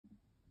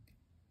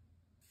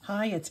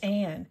Hi, it's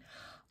Anne.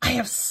 I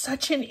have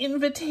such an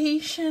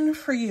invitation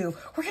for you.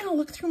 We're going to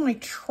look through my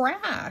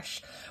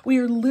trash. We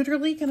are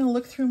literally going to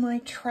look through my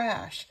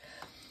trash.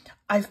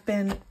 I've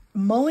been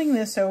mulling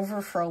this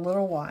over for a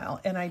little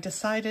while, and I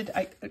decided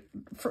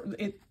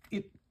it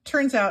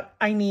turns out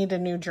I need a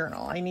new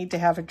journal. I need to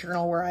have a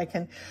journal where I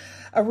can,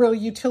 a real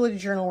utility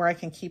journal where I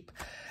can keep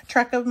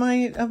track of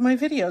my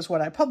videos,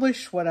 what I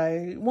publish, what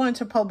I want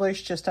to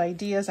publish, just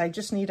ideas. I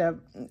just need a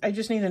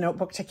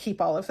notebook to keep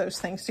all of those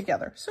things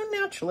together. So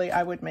naturally,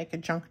 I would make a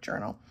junk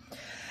journal.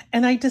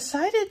 And I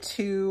decided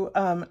to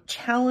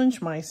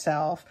challenge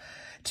myself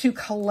to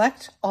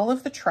collect all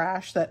of the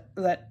trash that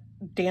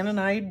Dan and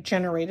I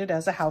generated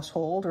as a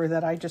household, or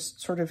that I just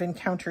sort of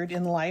encountered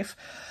in life.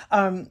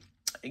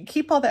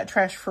 Keep all that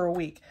trash for a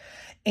week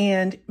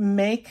and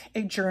make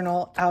a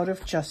journal out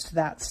of just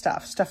that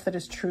stuff that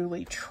is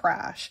truly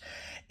trash.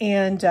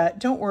 And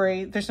don't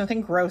worry, there's nothing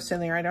gross in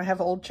there. I don't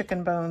have old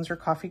chicken bones or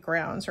coffee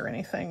grounds or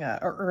anything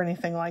or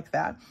anything like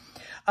that.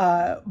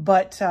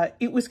 But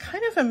it was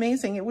kind of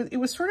amazing. It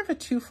was sort of a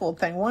twofold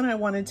thing. One, I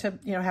wanted to,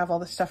 have all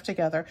this stuff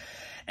together.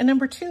 And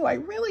number two, I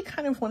really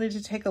kind of wanted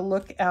to take a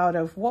look out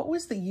of what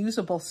was the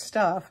usable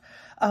stuff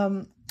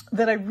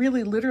that I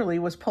really literally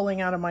was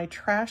pulling out of my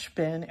trash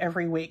bin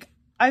every week.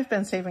 I've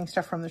been saving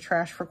stuff from the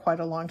trash for quite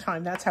a long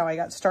time. That's how I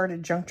got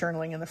started junk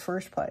journaling in the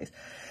first place.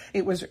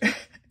 It was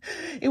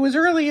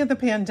early in the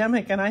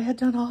pandemic, and I had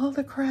done all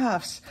the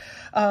crafts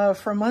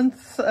for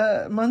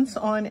months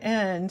on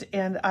end,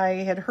 and I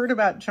had heard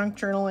about junk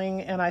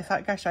journaling, and I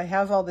thought, gosh, I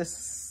have all this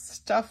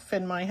stuff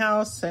in my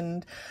house,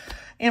 and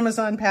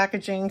Amazon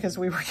packaging, because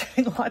we were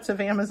getting lots of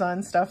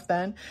Amazon stuff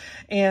then,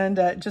 and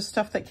just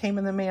stuff that came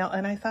in the mail.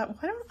 And I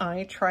thought, why don't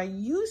I try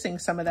using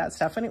some of that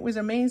stuff? And it was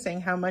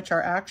amazing how much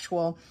our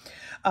actual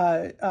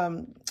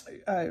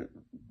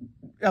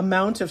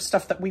amount of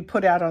stuff that we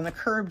put out on the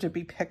curb to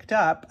be picked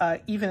up,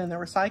 even in the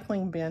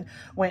recycling bin,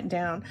 went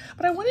down.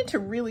 But I wanted to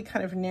really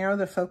kind of narrow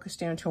the focus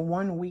down to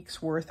 1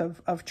 week's worth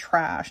of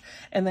trash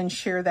and then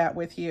share that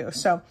with you.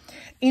 So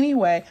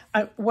anyway,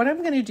 what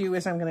I'm going to do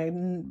is I'm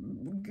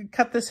going to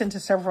cut this into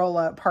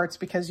several parts,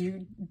 because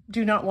you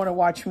do not want to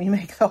watch me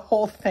make the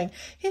whole thing.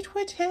 It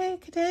would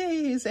take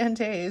days and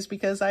days,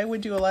 because I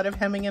would do a lot of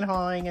hemming and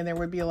hawing, and there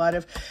would be a lot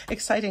of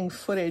exciting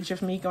footage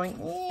of me going,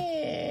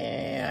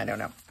 I don't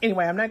know.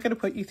 Anyway, I'm not going to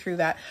put you through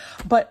that,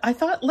 but I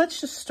thought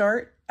let's just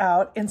start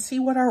out and see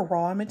what our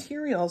raw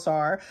materials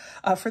are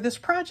for this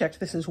project.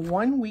 This is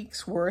 1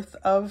 week's worth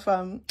of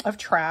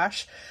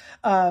trash.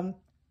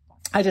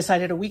 I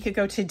decided a week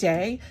ago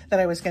today that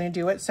I was going to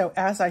do it. So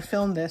as I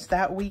film this,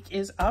 that week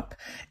is up,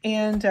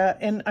 and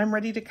I'm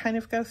ready to kind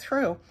of go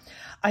through.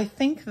 I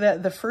think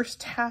that the first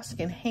task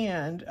in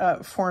hand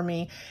for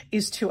me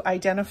is to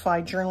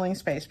identify journaling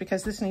space,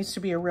 because this needs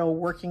to be a real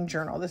working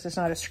journal. This is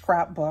not a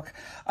scrapbook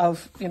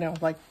of,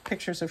 like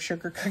pictures of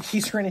sugar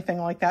cookies or anything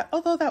like that,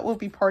 although that will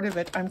be part of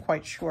it, I'm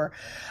quite sure.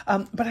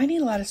 But I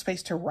need a lot of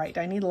space to write.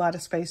 I need a lot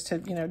of space to,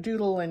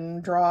 doodle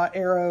and draw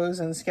arrows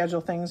and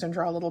schedule things and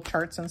draw little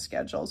charts and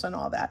schedules and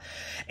all that.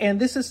 And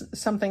this is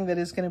something that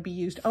is going to be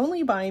used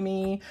only by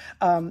me.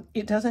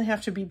 It doesn't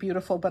have to be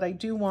beautiful, but I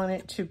do want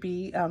it to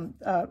be,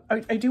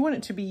 I do want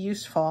it to be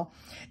useful,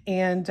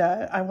 and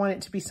I want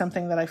it to be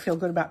something that I feel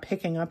good about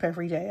picking up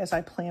every day as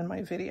I plan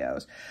my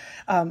videos.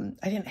 I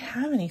didn't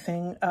have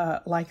anything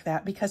like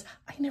that, because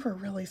I never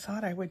really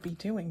thought I would be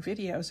doing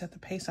videos at the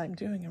pace I'm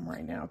doing them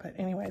right now. But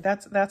anyway,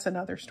 that's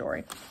another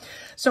story.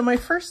 So my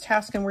first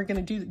task, and we're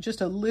going to do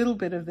just a little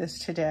bit of this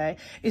today,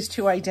 is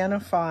to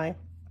identify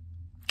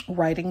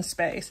writing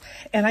space.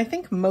 And I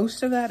think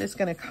most of that is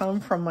going to come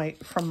from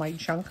my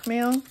junk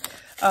mail.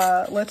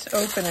 Let's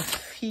open a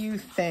few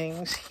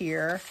things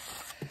here.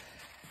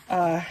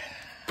 I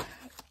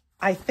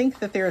think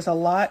that there's a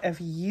lot of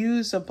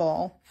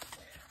usable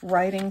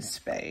writing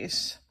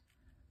space.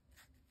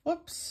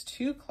 Whoops,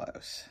 too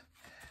close.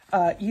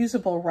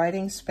 Usable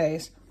writing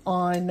space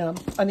on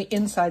the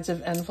insides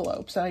of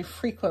envelopes. I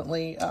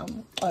frequently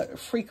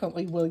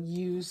will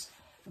use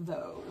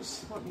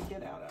those. Let me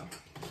get out of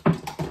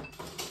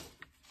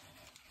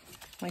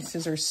my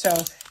scissors. So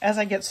as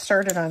I get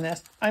started on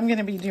this, I'm going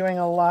to be doing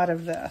a lot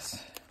of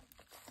this.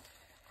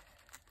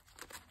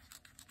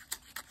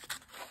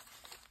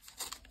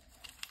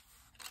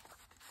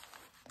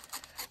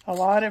 A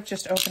lot of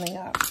just opening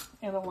up,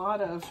 and a lot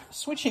of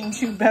switching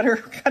to better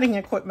cutting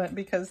equipment,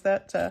 because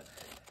that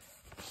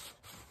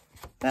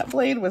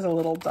blade was a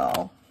little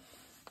dull.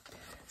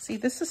 See,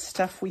 this is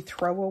stuff we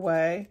throw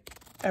away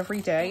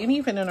every day, and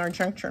even in our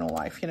junk journal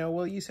life,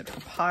 we'll use it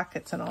for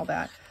pockets and all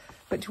that.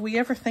 But do we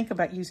ever think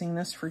about using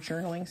this for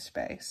journaling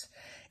space?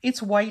 It's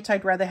white.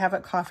 I'd rather have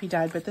it coffee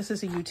dyed, but this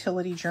is a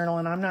utility journal,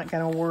 and I'm not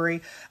going to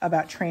worry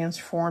about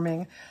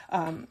transforming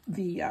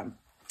the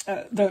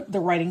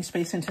writing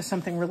space into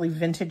something really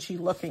vintagey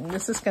looking.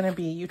 This is going to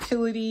be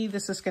utility.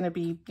 This is going to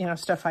be,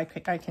 stuff I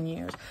can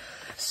use.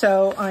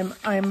 So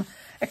I'm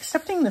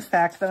accepting the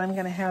fact that I'm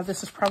going to have,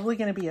 this is probably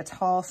going to be a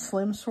tall,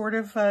 slim sort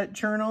of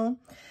journal.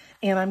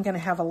 And I'm going to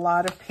have a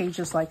lot of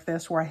pages like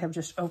this where I have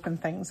just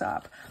opened things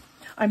up.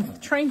 I'm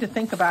trying to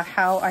think about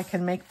how I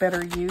can make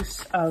better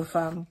use of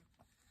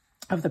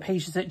the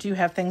pages that do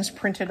have things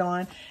printed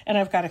on. And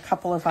I've got a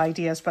couple of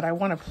ideas, but I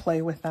want to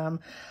play with them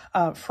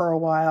for a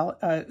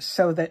while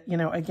so that, you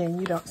know, again,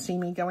 you don't see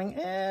me going,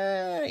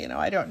 you know,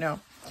 I don't know.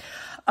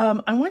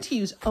 I want to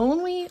use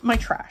only my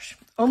trash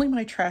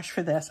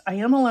for this. I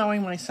am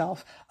allowing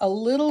myself a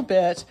little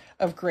bit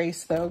of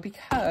grace though,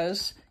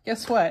 because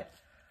guess what?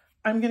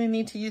 I'm going to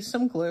need to use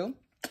some glue,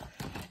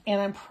 and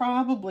I'm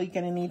probably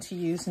going to need to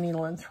use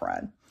needle and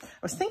thread. I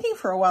was thinking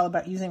for a while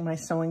about using my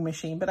sewing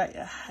machine, but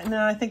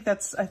I think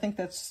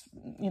that's,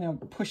 you know,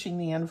 pushing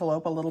the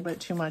envelope a little bit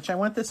too much. I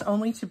want this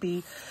only to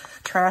be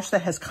trash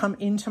that has come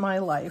into my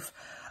life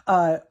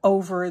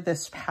over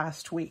this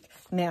past week.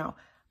 Now,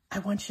 I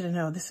want you to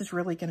know this is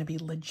really going to be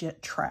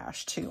legit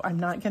trash too. I'm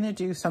not going to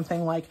do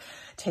something like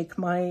take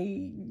my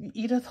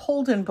Edith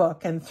Holden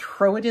book and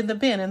throw it in the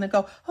bin and then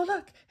go, oh,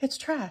 look, it's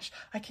trash.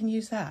 I can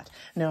use that.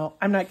 No,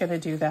 I'm not going to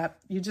do that.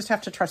 You just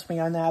have to trust me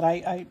on that.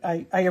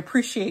 I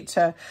appreciate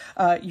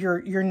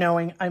your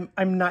knowing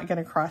I'm not going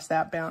to cross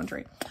that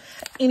boundary.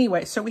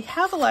 Anyway, so we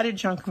have a lot of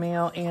junk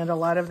mail and a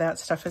lot of that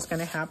stuff is going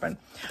to happen.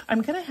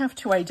 I'm going to have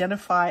to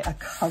identify a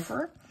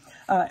cover.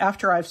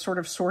 After I've sort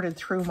of sorted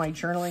through my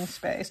journaling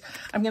space,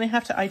 I'm going to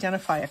have to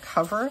identify a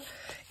cover.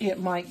 It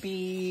might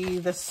be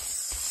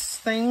this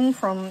thing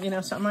from, you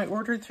know, something I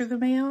ordered through the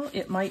mail.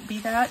 It might be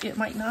that. It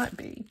might not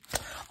be.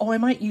 Oh, I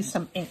might use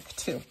some ink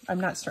too.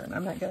 I'm not certain.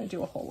 I'm not going to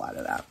do a whole lot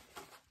of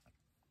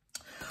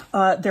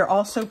that. There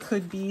also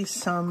could be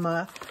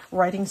some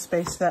writing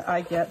space that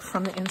I get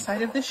from the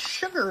inside of this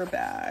sugar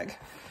bag.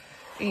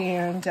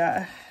 And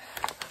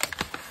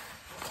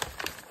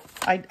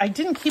I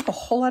didn't keep a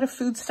whole lot of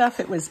food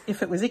stuff.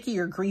 If it was icky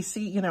or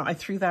greasy, you know, I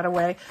threw that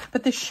away.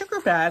 But the sugar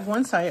bag,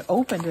 once I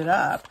opened it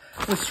up,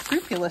 was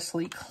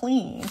scrupulously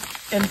clean.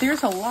 And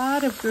there's a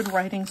lot of good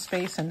writing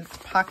space and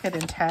pocket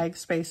and tag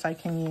space I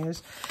can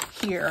use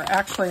here,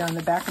 actually on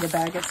the back of the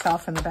bag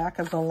itself and the back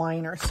of the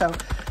liner.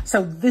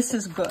 So this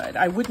is good.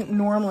 I wouldn't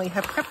normally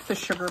have kept the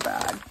sugar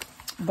bag,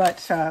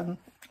 but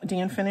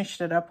Dan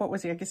finished it up. What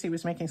was he? I guess he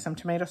was making some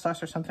tomato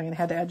sauce or something and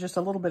had to add just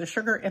a little bit of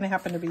sugar, and it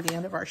happened to be the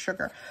end of our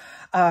sugar.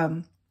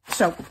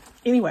 So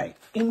anyway,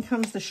 in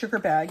comes the sugar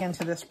bag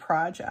into this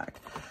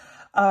project.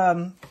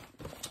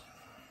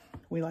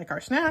 We like our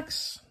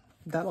snacks.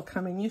 That'll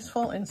come in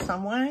useful in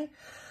some way.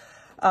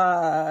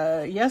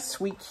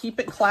 Yes, we keep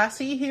it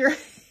classy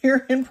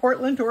here in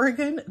Portland,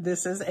 Oregon.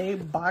 This is a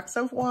box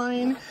of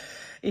wine.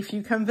 If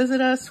you come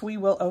visit us, we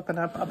will open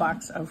up a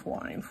box of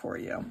wine for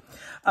you.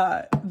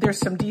 There's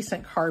some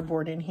decent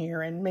cardboard in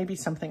here and maybe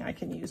something I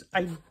can use.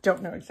 I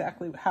don't know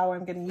exactly how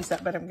I'm going to use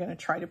that, but I'm going to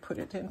try to put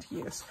it into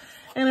use.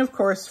 And of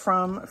course,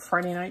 from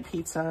Friday Night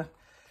Pizza,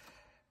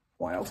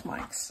 Wild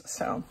Mics.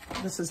 So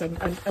this is a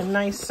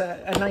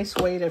nice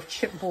weight of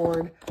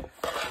chipboard.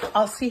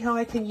 I'll see how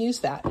I can use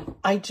that.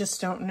 I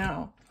just don't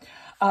know.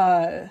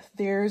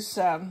 There's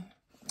a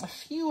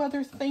few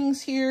other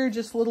things here,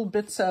 just little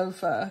bits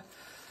of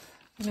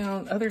you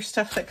know, other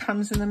stuff that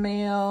comes in the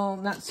mail.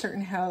 Not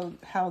certain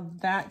how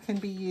that can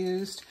be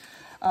used.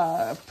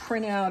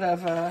 Printout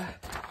of a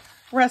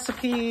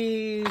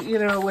recipe, you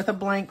know, with a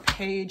blank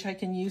page. I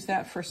can use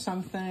that for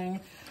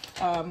something.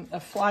 A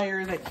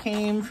flyer that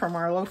came from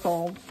our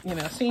local, you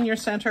know, senior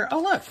center. Oh,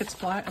 look, it's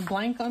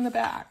blank on the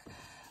back.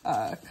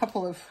 A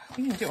couple of,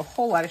 we didn't do a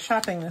whole lot of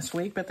shopping this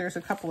week, but there's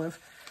a couple of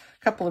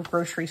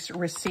grocery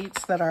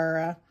receipts that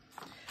are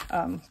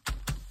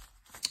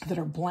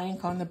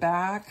blank on the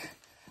back.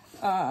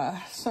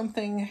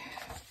 Something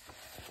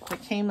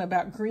that came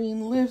about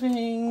green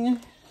living,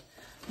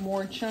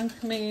 more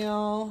junk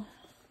mail.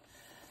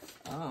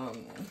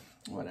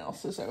 What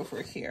else is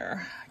over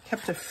here? I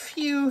kept a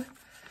few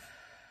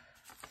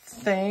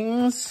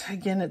things.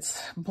 Again, it's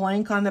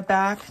blank on the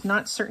back.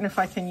 Not certain if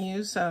I can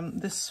use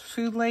this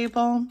food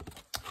label.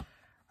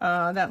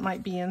 That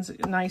might be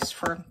nice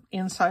for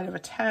inside of a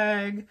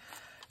tag.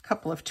 A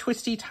couple of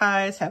twisty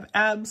ties. Have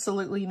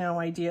absolutely no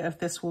idea if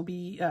this will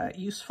be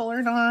useful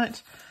or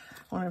not.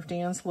 One of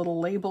Dan's little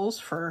labels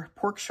for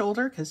pork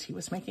shoulder because he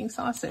was making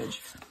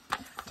sausage.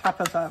 Top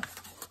of a,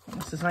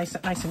 this is nice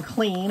and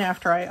clean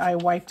after I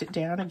wiped it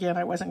down. Again,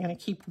 I wasn't going to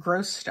keep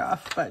gross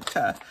stuff, but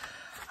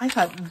I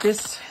thought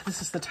this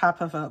is the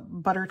top of a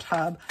butter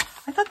tub.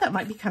 I thought that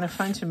might be kind of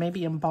fun to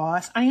maybe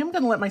emboss. I am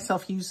going to let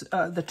myself use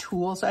the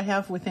tools I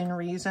have within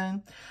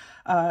reason,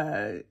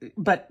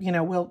 but you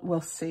know, we'll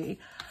see.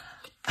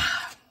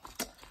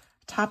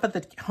 Top of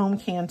the home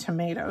canned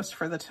tomatoes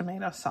for the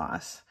tomato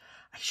sauce.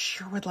 I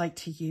sure would like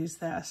to use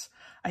this.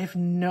 I have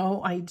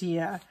no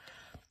idea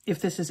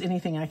if this is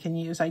anything I can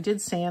use. I did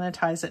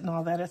sanitize it and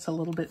all that. It's a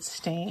little bit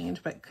stained,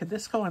 but could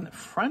this go on the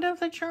front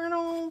of the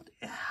journal?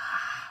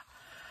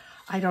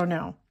 I don't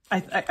know. I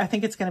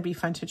think it's going to be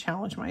fun to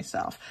challenge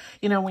myself.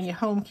 You know, when you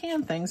home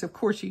can things, of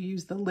course you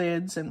use the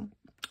lids and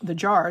the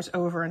jars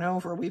over and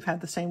over. We've had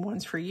the same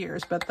ones for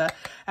years, but the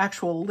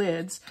actual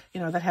lids,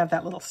 you know, that have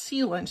that little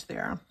sealant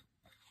there,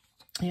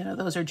 you know,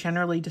 those are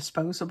generally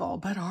disposable,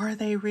 but are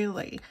they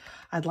really?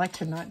 I'd like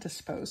to not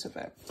dispose of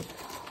it.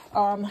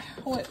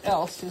 What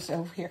else is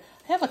over here?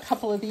 I I have a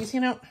couple of these. You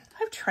know,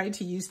 I've tried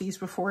to use these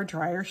before,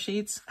 dryer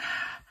sheets.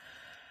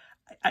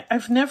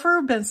 I've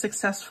never been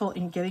successful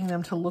in getting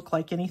them to look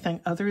like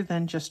anything other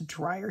than just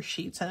dryer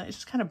sheets, and it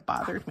just kind of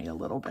bothered me a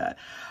little bit.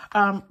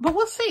 But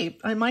we'll see.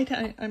 I might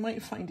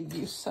find a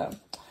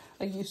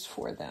use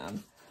for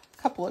them. A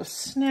couple of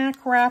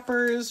snack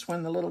wrappers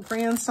when the little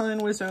grandson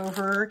was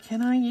over.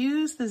 Can I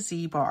use the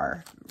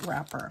Z-Bar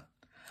wrapper?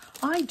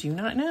 I do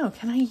not know.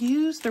 Can I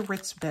use the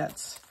Ritz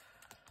Bits?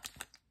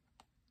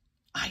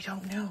 I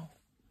don't know.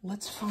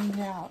 Let's find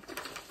out.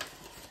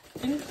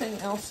 Anything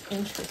else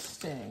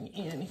interesting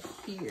in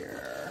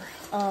here?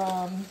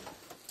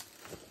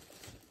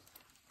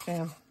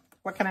 Yeah,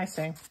 what can I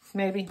say?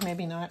 Maybe,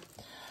 maybe not.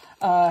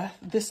 I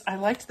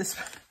liked this.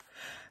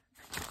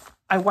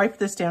 I wiped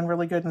this down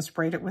really good and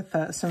sprayed it with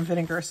some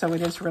vinegar, so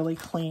it is really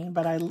clean.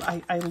 But I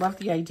love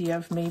the idea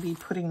of maybe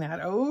putting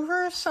that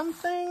over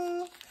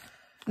something.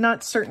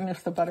 Not certain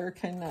if the butter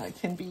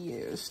can be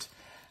used.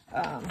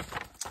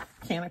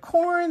 Can of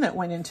corn that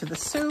went into the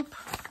soup.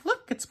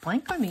 Look, it's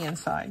blank on the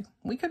inside.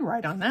 We could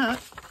write on that.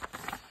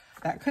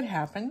 That could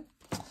happen.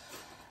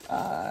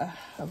 A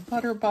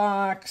butter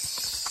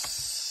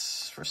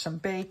box for some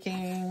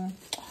baking.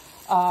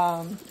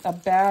 A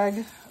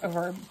bag of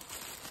our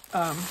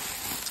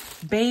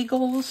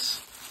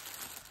bagels.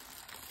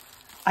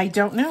 I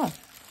don't know.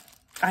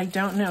 I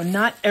don't know.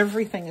 Not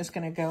everything is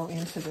going to go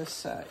into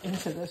this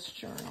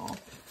journal.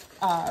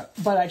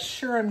 But I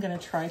sure am going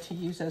to try to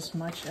use as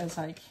much as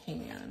I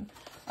can.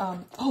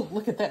 Oh,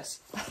 look at this.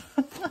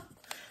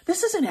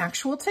 This is an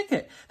actual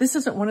ticket. This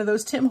isn't one of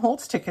those Tim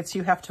Holtz tickets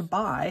you have to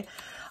buy.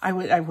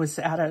 I was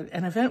at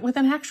an event with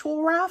an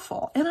actual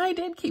raffle, and I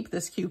did keep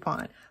this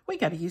coupon. We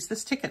got to use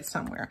this ticket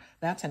somewhere.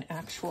 That's an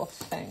actual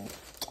thing.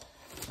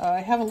 I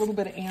have a little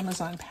bit of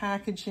Amazon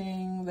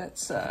packaging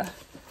that's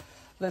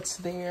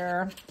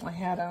there. I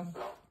had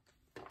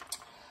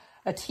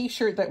a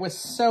t-shirt that was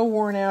so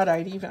worn out,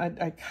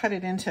 I cut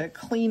it into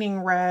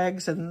cleaning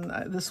rags,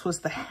 and this was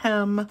the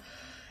hem,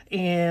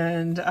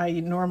 and I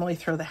normally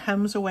throw the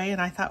hems away, and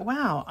I thought,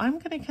 wow, I'm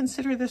going to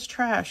consider this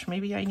trash.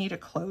 Maybe I need a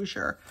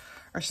closure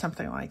or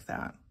something like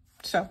that.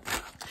 So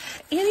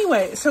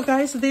anyway, so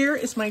guys, there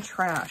is my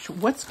trash.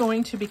 What's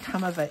going to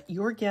become of it?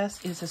 Your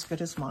guess is as good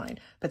as mine,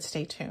 but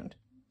stay tuned.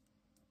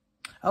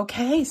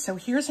 Okay, so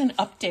here's an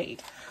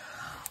update.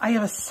 I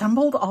have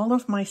assembled all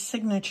of my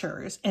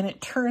signatures, and it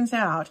turns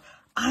out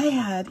I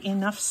had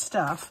enough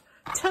stuff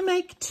to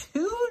make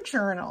 2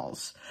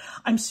 journals.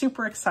 I'm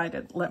super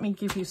excited. Let me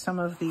give you some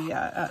of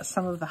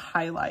the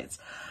highlights.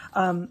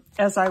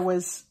 As I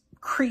was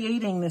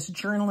creating this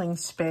journaling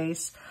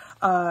space,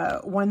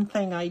 one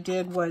thing I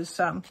did was,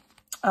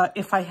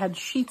 if I had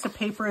sheets of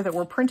paper that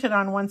were printed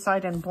on one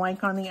side and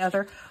blank on the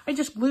other, I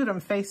just glued them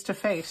face to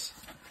face,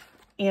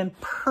 and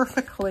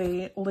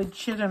perfectly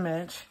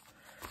legitimate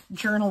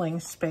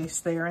journaling space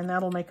there, and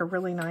that'll make a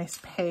really nice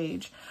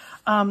page.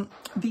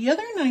 The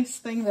other nice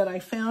thing that I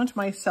found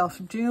myself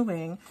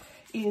doing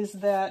is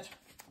that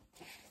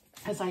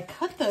as I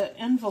cut the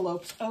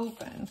envelopes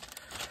open,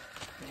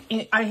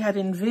 I had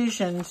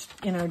envisioned,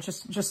 you know,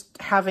 just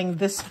having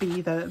this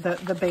be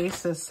the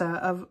basis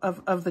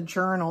of the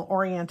journal,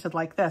 oriented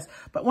like this.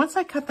 But once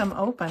I cut them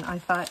open, I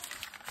thought,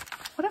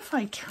 what if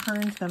I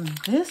turned them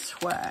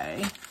this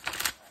way?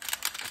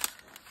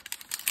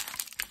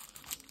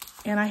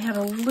 And I had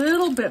a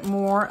little bit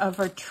more of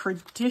a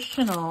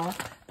traditional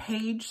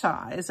page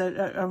size.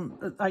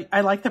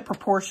 I like the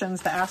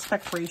proportions, the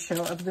aspect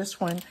ratio of this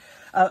one,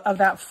 of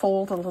that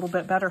fold a little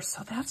bit better.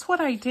 So that's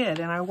what I did.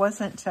 And I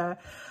wasn't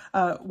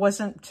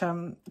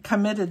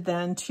committed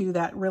then to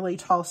that really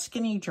tall,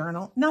 skinny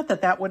journal. Not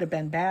that that would have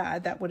been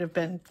bad. That would have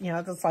been, you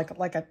know, that's like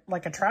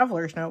a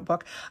traveler's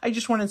notebook. I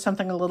just wanted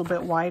something a little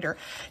bit wider.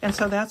 And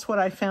so that's what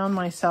I found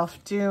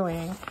myself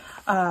doing.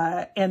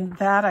 And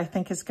that I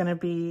think is going to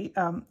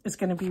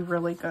be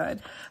really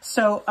good.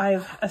 So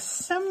I've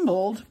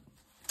assembled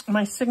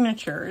my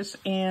signatures,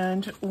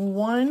 and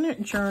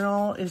one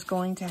journal is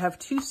going to have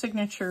 2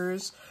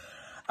 signatures,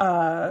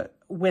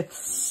 with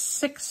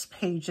 6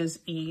 pages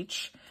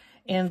each.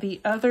 And the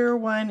other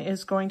one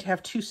is going to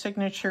have 2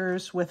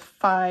 signatures with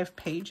 5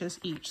 pages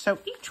each. So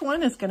each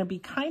one is going to be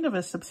kind of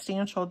a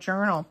substantial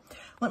journal.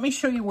 Let me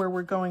show you where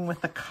we're going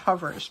with the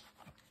covers.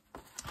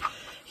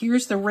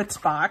 Here's the Ritz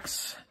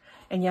box.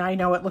 And yeah, I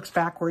know it looks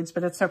backwards,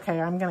 but it's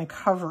okay. I'm going to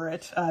cover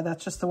it.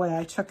 That's just the way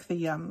I took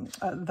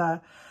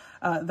the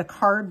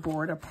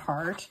cardboard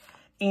apart.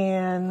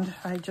 And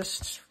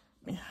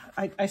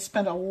I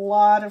spent a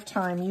lot of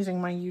time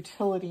using my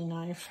utility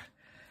knife.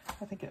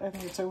 I think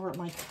it's over at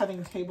my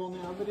cutting table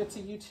now, but it's a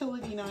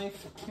utility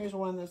knife. Here's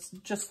one that's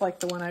just like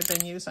the one I've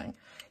been using.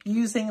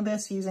 Using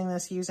this.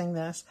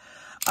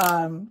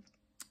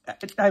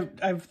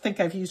 I think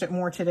I've used it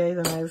more today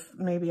than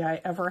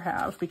I ever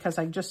have, because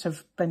I just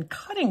have been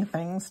cutting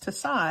things to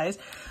size,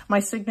 my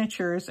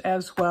signatures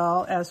as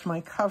well as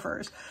my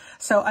covers.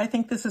 So I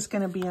think this is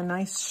going to be a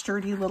nice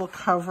sturdy little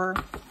cover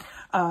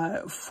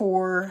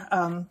for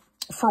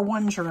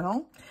one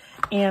journal.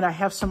 And I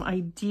have some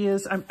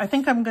ideas. I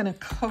think I'm going to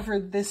cover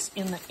this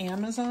in the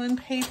Amazon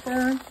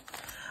paper.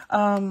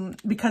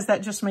 because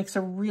that just makes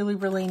a really,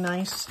 really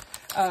nice,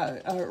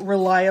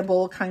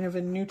 reliable kind of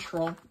a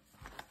neutral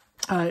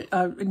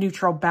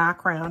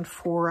background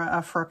for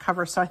a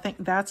cover. So I think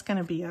that's going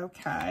to be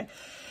okay.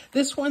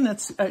 This one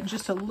that's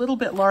just a little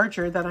bit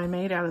larger that I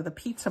made out of the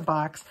pizza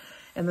box,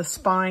 and the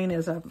spine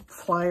is a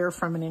flyer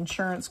from an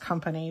insurance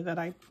company that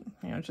I,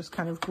 just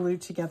kind of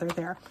glued together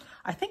there.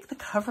 I think the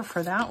cover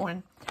for that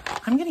one,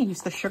 I'm going to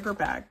use the sugar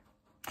bag.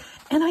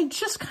 And I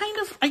just kind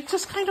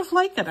of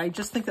like it. I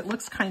just think it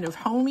looks kind of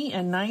homey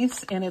and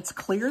nice, and it's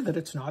clear that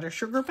it's not a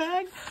sugar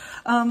bag.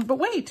 But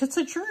wait, it's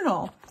a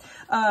journal.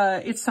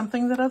 It's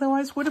something that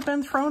otherwise would have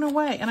been thrown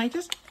away. And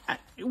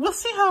we'll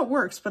see how it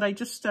works, but I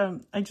just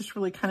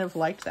really kind of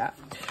like that.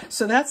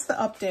 So that's the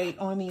update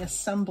on the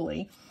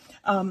assembly.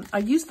 I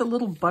used the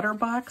little butter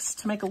box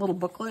to make a little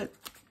booklet.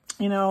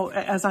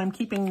 As I'm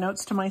keeping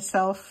notes to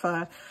myself,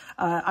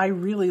 I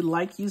really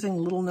like using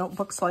little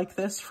notebooks like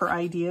this for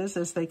ideas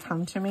as they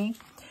come to me.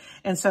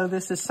 And so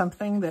this is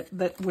something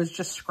that was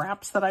just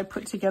scraps that I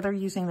put together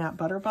using that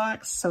butter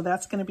box. So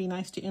that's going to be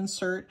nice to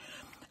insert.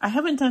 I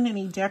haven't done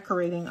any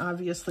decorating,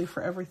 obviously,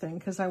 for everything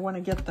because I want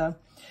to get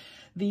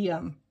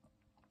the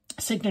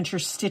signature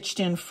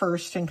stitched in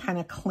first and kind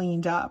of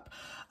cleaned up.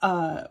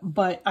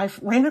 But I've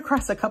ran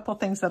across a couple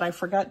things that I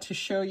forgot to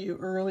show you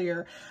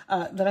earlier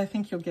that I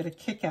think you'll get a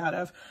kick out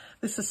of.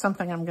 This is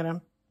something I'm going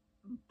to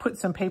put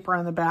some paper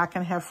on the back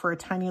and have for a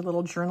tiny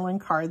little journaling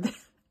card.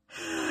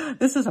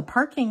 This is a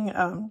parking,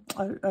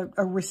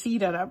 a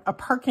receipt at a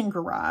parking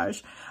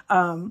garage.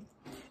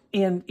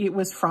 And it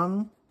was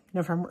from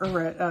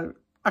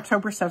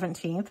October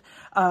 17th.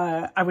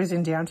 I was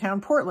in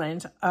downtown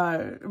Portland.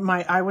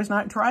 I was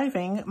not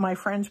driving. My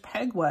friend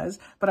Peg was,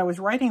 but I was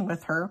riding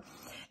with her.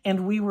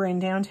 And we were in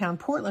downtown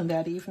Portland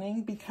that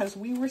evening because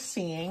we were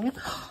seeing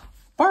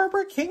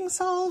Barbara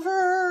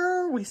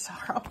Kingsolver. We saw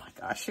her. Oh my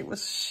gosh,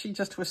 she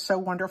just was so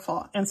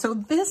wonderful. And so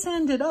this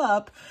ended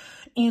up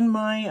in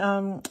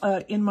my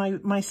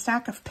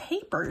stack of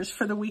papers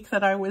for the week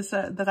that I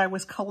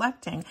was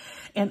collecting.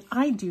 And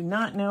I do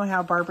not know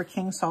how Barbara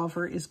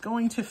Kingsolver is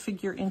going to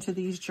figure into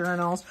these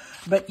journals,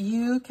 but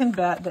you can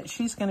bet that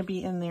she's going to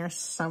be in there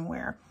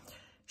somewhere.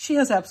 She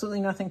has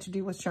absolutely nothing to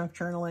do with junk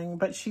journaling,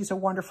 but she's a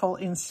wonderful,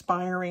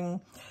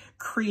 inspiring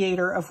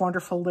creator of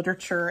wonderful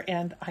literature,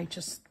 and I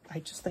just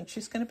think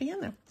she's going to be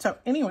in there. So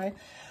anyway,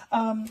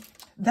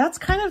 that's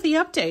kind of the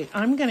update.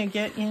 I'm going to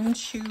get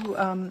into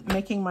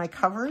making my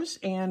covers,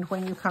 and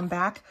when you come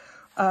back,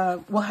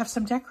 we'll have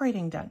some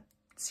decorating done.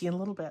 See you in a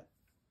little bit.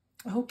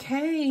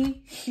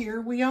 Okay, here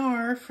we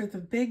are for the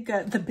big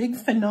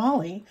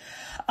finale.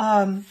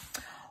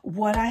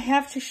 What I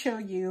have to show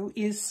you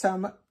is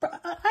some,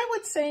 I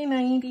would say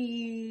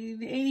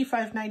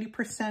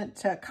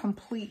 90%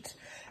 complete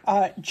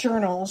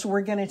journals.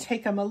 We're going to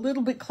take them a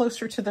little bit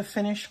closer to the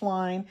finish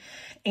line.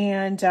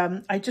 And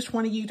I just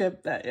wanted you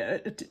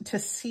to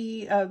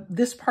see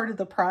this part of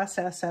the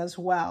process as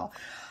well.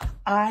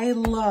 I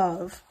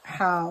love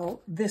how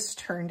this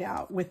turned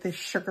out with this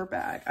sugar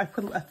bag. I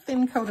put a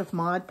thin coat of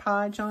Mod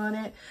Podge on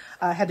it.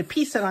 I had to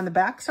piece it on the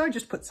back, so I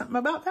just put something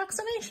about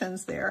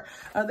vaccinations there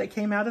that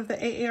came out of the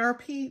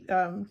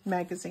AARP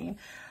magazine.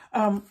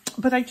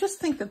 But I just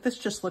think that this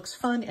just looks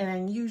fun and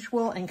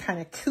unusual and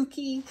kind of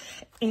kooky,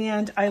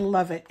 and I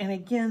love it. And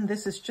again,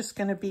 this is just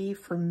going to be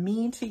for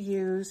me to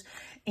use,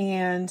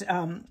 and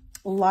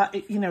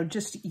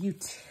just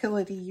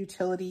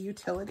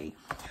utility.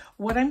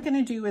 What I'm going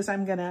to do is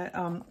I'm going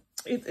to,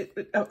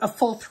 a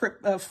full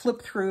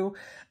flip through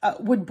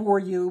would bore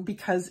you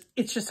because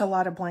it's just a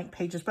lot of blank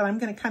pages, but I'm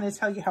going to kind of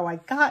tell you how I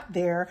got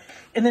there.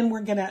 And then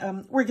we're going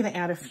to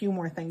add a few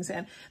more things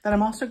in. Then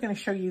I'm also going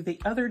to show you the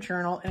other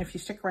journal. And if you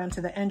stick around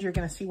to the end, you're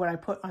going to see what I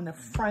put on the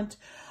front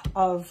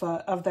of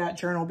that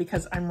journal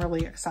because I'm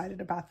really excited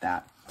about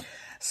that.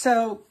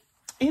 So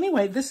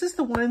anyway, this is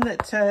the one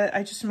that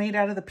I just made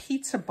out of the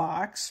pizza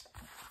box.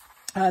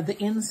 The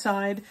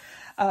inside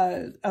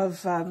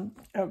of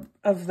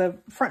the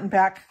front and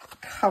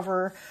back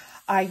cover,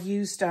 I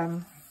used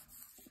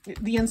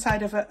the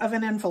inside of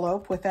an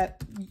envelope with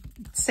that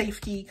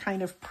safety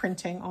kind of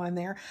printing on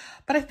there.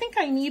 But I think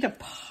I need a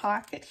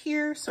pocket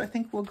here, so I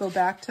think we'll go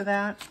back to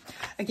that.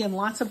 Again,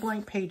 lots of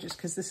blank pages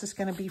because this is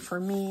going to be for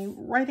me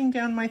writing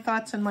down my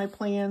thoughts and my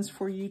plans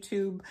for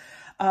YouTube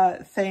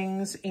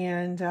things,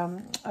 and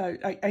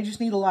I just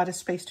need a lot of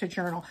space to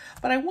journal.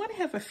 But I want to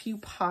have a few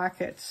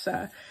pockets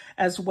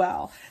as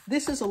well.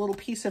 This is a little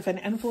piece of an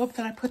envelope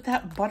that I put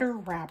that butter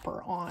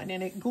wrapper on,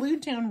 and it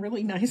glued down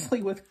really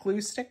nicely with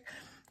glue stick,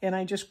 and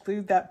I just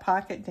glued that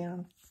pocket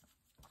down.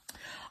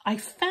 I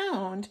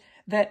found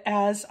that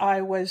as I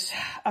used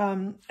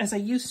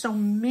so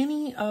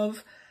many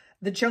of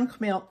the junk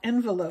mail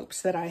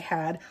envelopes that I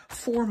had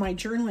for my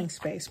journaling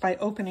space by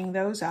opening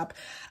those up,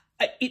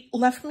 it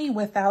left me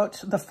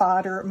without the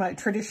fodder, my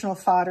traditional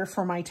fodder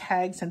for my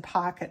tags and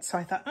pockets. So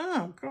I thought,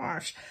 oh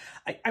gosh,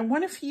 I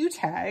want a few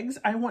tags.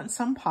 I want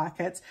some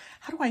pockets.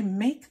 How do I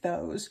make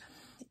those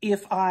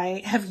if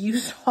I have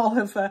used all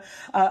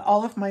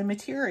of my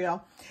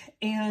material?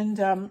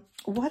 And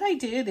what I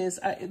did is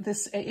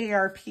this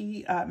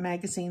AARP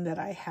magazine that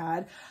I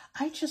had,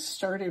 I just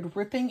started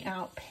ripping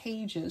out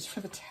pages for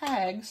the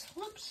tags.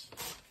 Whoops.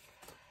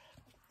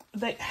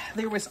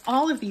 There was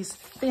all of these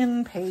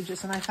thin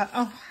pages, and I thought,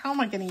 oh, how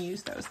am I going to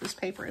use those? This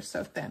paper is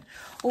so thin.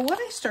 Well, what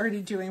I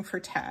started doing for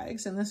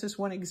tags, and this is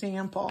one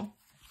example,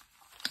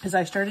 is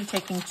I started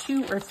taking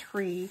 2 or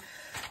 3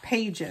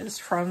 pages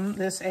from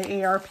this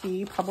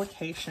AARP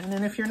publication.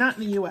 And if you're not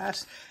in the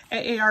U.S.,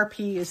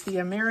 AARP is the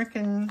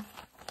American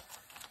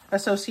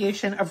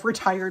Association of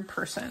Retired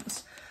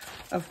Persons,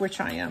 of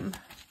which I am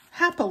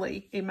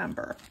happily a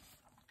member.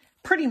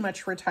 Pretty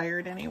much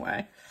retired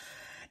anyway.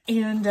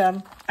 And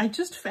I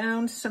just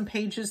found some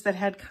pages that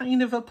had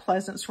kind of a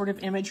pleasant sort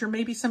of image, or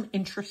maybe some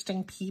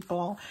interesting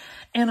people.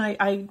 And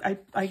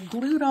I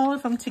glued all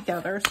of them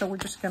together, so we're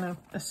just going to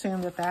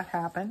assume that that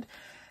happened.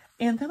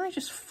 And then I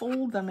just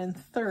fold them in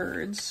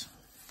thirds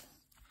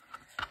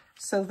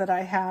so that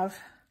I have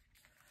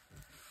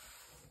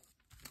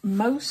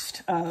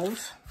most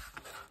of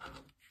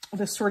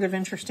the sort of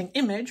interesting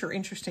image or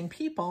interesting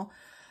people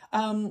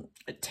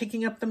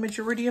taking up the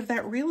majority of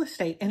that real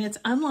estate. And it's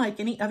unlike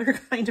any other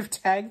kind of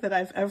tag that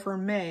I've ever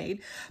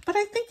made, but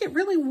I think it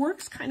really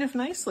works kind of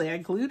nicely. I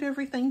glued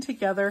everything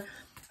together.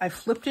 I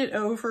flipped it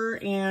over,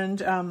 and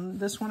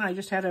this one I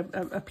just had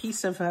a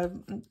piece of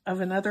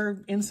another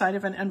inside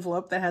of an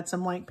envelope that had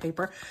some blank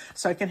paper,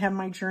 so I could have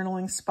my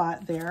journaling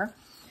spot there.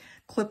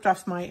 Clipped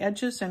off my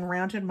edges and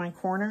rounded my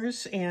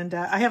corners, and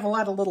I have a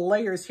lot of little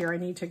layers here I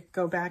need to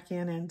go back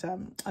in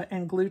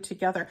and glue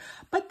together.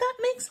 But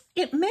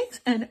it makes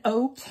an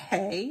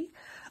okay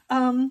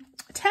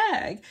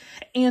tag,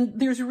 and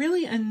there's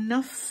really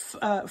enough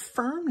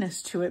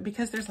firmness to it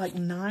because there's like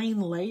 9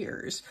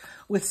 layers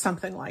with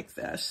something like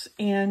this,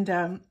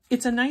 and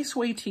it's a nice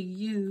way to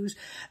use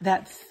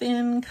that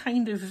thin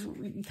kind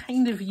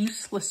of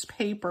useless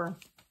paper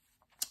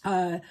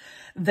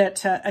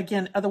that,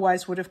 again,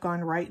 otherwise would have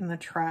gone right in the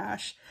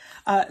trash.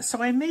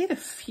 So I made a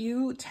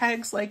few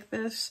tags like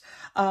this.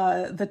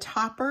 The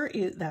topper,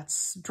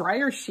 that's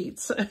dryer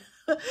sheets.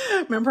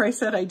 Remember I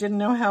said I didn't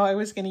know how I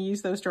was going to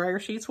use those dryer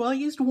sheets? Well, I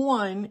used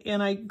one,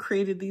 and I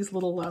created these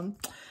little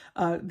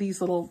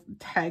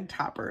tag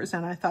toppers,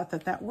 and I thought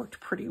that that worked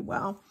pretty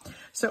well.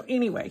 So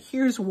anyway,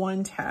 here's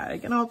one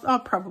tag, and I'll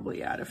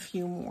probably add a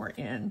few more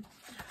in.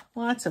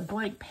 Lots of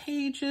blank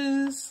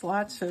pages,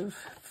 lots of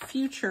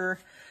future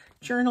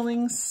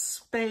journaling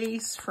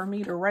space for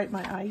me to write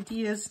my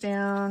ideas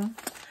down.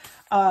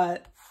 I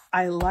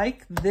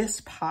like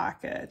this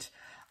pocket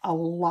a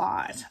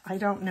lot. I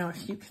don't know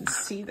if you can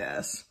see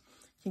this.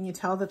 Can you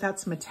tell that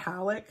that's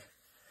metallic?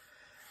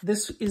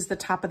 This is the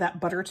top of that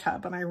butter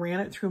tub, and I ran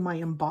it through my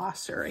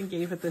embosser and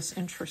gave it this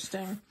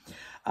interesting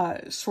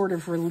sort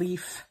of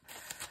relief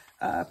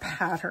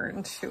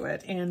pattern to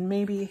it. And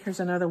maybe here's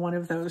another one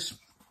of those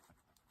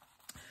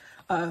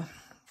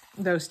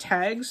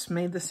tags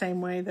made the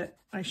same way that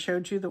I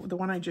showed you, the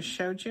one I just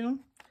showed you.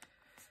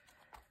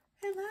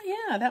 And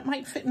yeah, that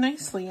might fit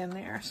nicely in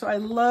there. So I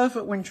love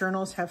it when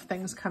journals have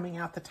things coming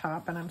out the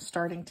top, and I'm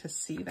starting to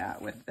see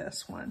that with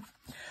this one.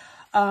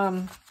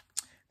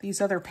 These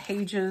other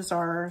pages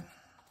are,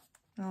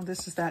 oh,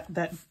 this is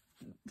that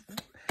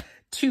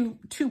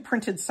two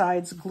printed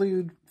sides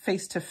glued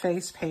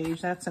face-to-face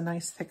page. That's a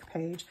nice thick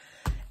page.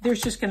 There's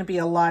just going to be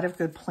a lot of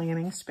good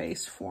planning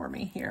space for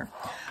me here.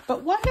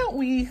 But why don't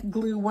we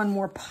glue one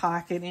more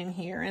pocket in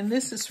here? And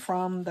this is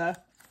from the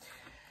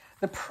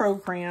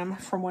program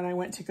from when I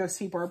went to go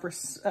see Barbara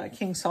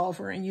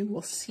Kingsolver, and you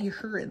will see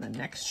her in the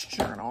next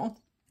journal.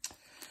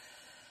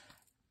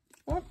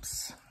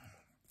 Whoops.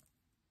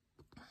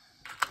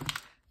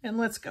 And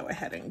let's go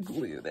ahead and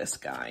glue this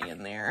guy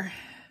in there.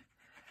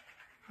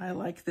 I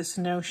like this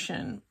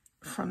notion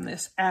from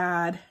this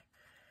ad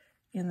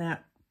in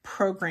that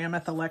program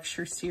at the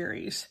lecture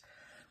series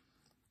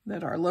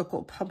that our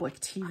local public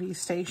TV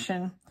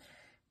station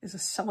is a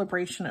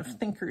celebration of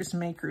thinkers,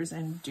 makers,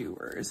 and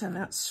doers. And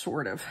that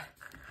sort of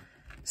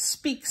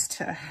speaks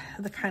to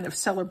the kind of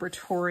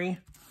celebratory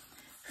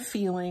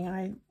feeling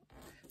I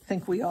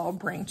think we all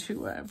bring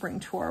to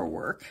our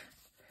work.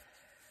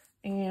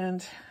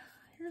 And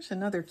here's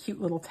another cute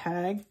little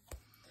tag.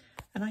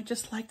 And I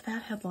just like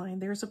that headline.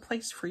 There's a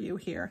place for you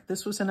here.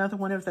 This was another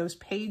one of those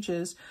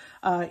pages.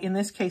 In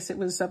this case, it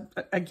was,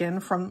 again,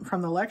 from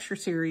the lecture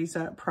series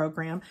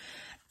program.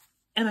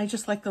 And I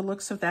just like the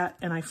looks of that.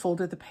 And I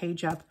folded the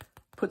page up,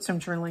 put some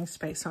journaling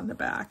space on the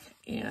back,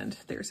 and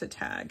there's a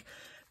tag.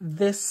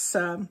 This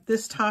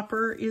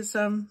topper is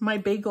my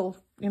bagel,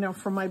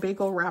 from my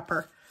bagel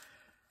wrapper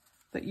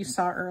that you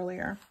saw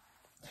earlier.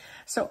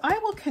 So I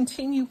will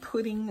continue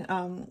putting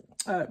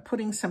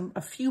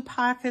a few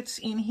pockets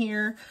in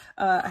here.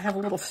 I have a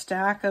little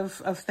stack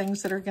of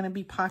things that are going to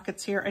be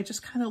pockets here. I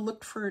just kind of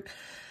looked for,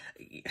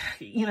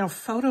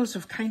 photos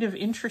of kind of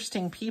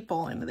interesting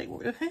people, and they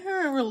were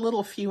a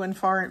little few and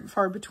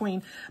far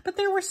between, but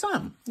there were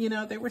some,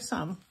 there were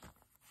some.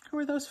 Who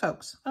are those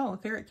folks? Oh,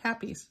 they're at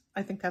Cappy's.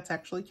 I think that's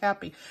actually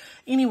Cappy.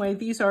 Anyway,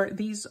 these are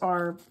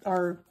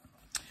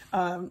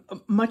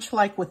much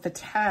like with the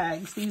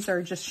tags. These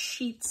are just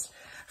sheets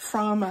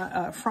from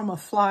a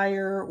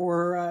flyer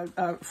or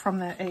from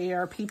the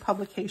AARP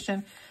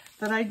publication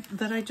that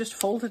I just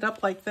folded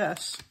up like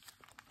this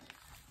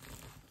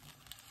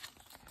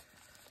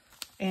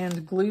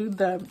and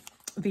glued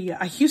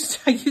I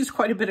used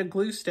quite a bit of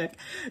glue stick,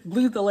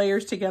 glued the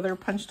layers together,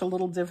 punched a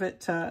little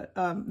divot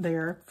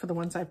there for the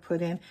ones I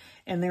put in,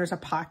 and there's a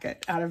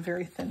pocket out of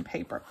very thin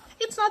paper.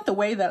 It's not the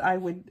way that I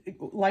would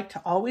like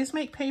to always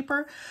make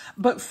paper,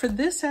 but for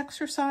this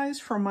exercise,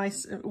 for my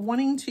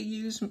wanting to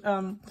use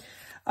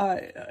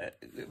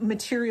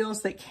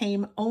materials that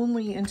came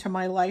only into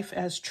my life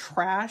as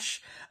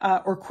trash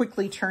or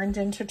quickly turned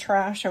into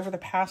trash over the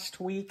past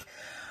week,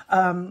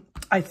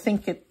 I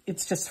think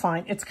it's just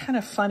fine. It's kind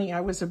of funny.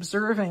 I was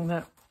observing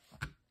that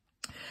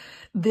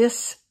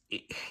this,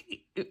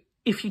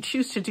 if you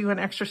choose to do an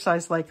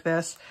exercise like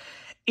this,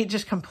 it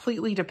just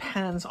completely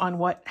depends on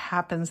what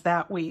happens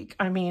that week.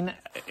 I mean,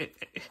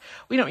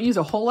 we don't use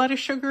a whole lot of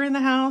sugar in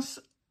the house,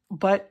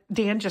 but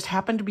Dan just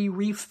happened to be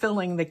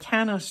refilling the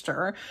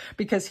canister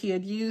because he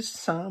had used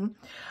some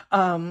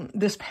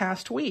this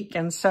past week.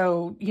 And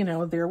so, you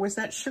know, there was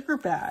that sugar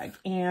bag.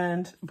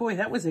 And boy,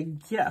 that was a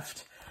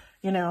gift.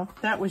 You know,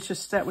 that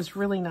was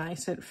really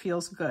nice. It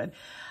feels good.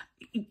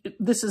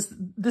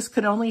 This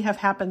could only have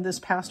happened this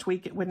past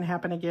week. It wouldn't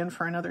happen again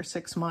for another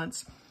 6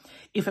 months.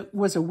 If it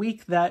was a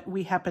week that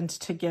we happened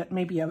to get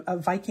maybe a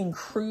Viking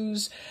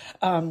cruise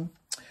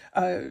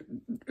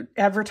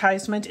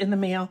advertisement in the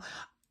mail,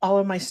 all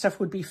of my stuff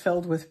would be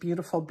filled with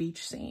beautiful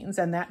beach scenes.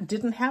 And that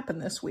didn't happen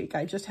this week.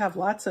 I just have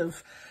lots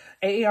of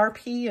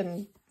AARP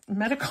and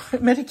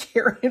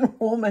Medicare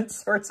enrollment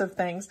sorts of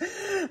things.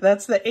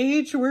 That's the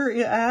age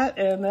we're at,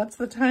 and that's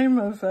the time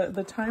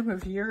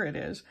of year it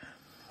is.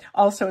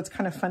 Also, it's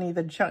kind of funny,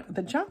 the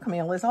junk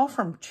mail is all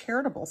from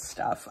charitable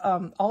stuff.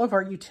 All of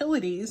our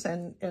utilities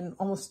and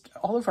almost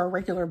all of our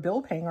regular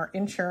bill paying, our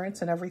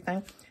insurance and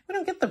everything, we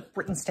don't get the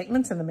written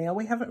statements in the mail.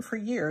 We haven't for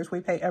years.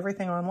 We pay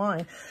everything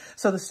online.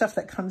 So the stuff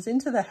that comes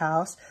into the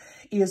house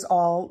is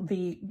all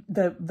the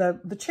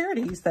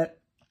charities that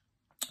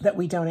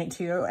we donate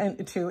to, and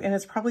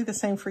it's probably the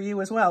same for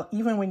you as well.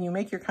 Even when you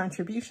make your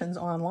contributions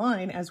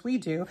online, as we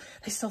do,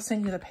 they still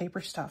send you the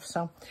paper stuff.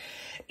 So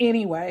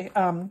anyway,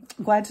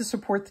 glad to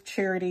support the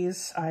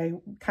charities. I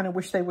kind of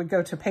wish they would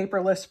go to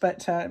paperless,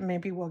 but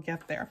maybe we'll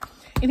get there.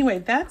 Anyway,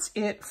 that's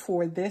it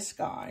for this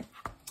guy.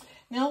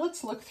 Now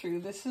let's look through.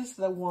 This is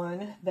the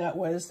one that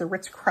was the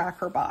Ritz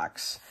Cracker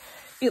Box.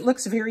 It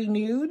looks very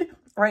nude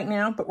right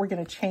now, but we're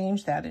going to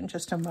change that in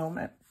just a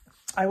moment.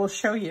 I will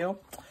show you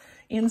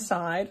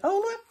inside. Oh,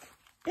 look,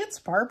 it's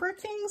Barbara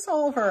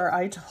Kingsolver.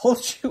 I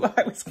told you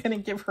I was going to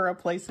give her a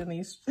place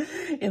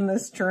in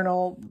this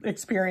journal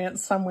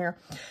experience somewhere.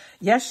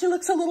 Yes, she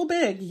looks a little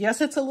big. Yes,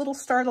 it's a little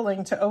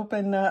startling to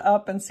open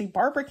up and see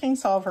Barbara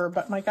Kingsolver,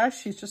 but my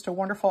gosh, she's just a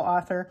wonderful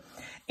author,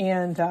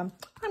 and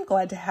I'm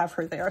glad to have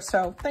her there.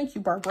 So thank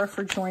you, Barbara,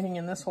 for joining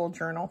in this whole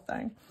journal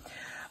thing.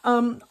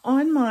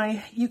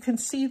 You can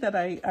see that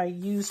I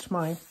used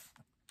my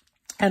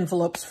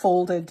envelopes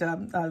folded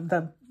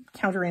the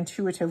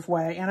counterintuitive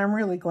way, and I'm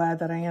really glad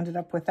that I ended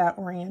up with that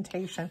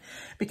orientation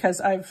because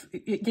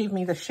it gave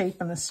me the shape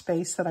and the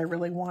space that I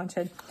really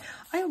wanted.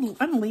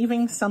 I'm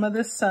leaving some of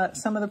this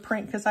some of the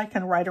print because I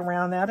can write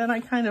around that, and I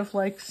kind of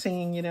like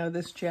seeing, you know,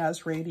 this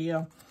jazz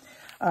radio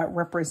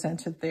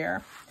represented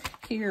there.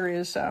 Here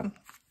is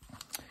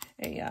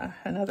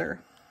another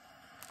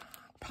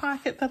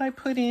pocket that I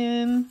put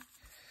in.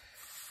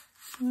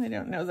 I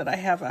don't know that I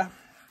have a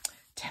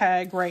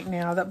tag right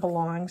now that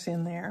belongs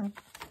in there.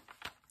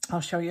 I'll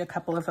show you a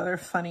couple of other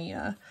funny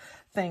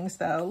things,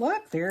 though.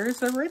 Look, there's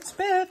the Ritz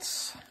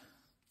Bits.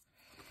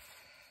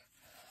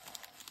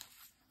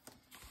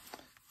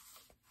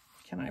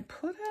 Can I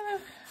put a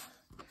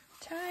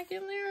tag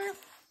in there?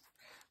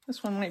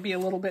 This one might be a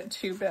little bit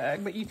too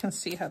big, but you can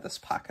see how this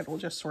pocket will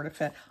just sort of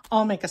fit.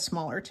 I'll make a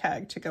smaller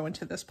tag to go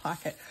into this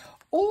pocket.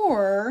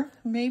 Or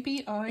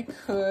maybe I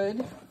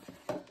could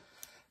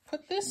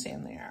put this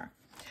in there.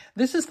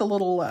 This is the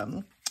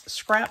little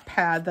scrap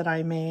pad that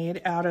I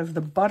made out of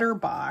the butter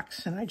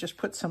box, and I just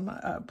put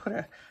put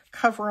a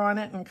cover on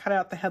it and cut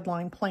out the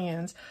headline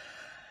plans.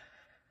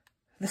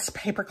 This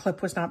paper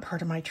clip was not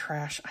part of my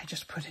trash. I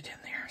just put it in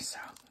there. So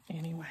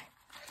anyway,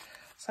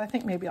 so I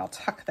think maybe I'll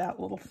tuck that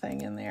little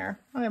thing in there.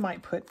 I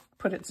might put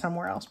it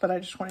somewhere else, but I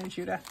just wanted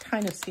you to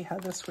kind of see how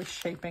this was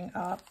shaping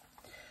up.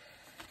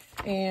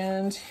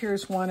 And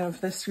here's one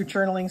of this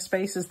journaling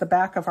space is the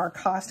back of our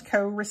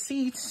Costco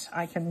receipts.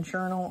 I can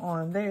journal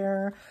on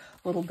there.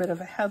 A little bit of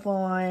a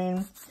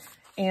headline,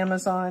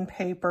 Amazon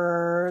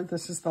paper.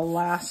 This is the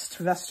last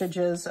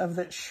vestiges of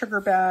the sugar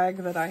bag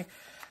that I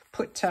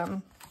put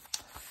some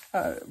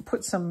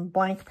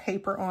blank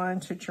paper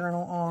on to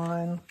journal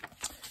on.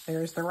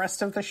 There's the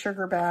rest of the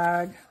sugar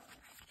bag.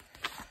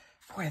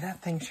 Boy,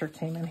 that thing sure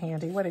came in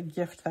handy. What a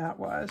gift that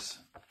was.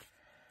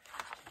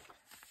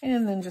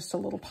 And then just a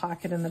little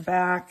pocket in the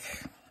back.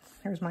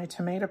 There's my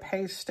tomato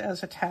paste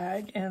as a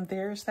tag, and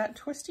there's that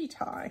twisty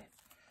tie.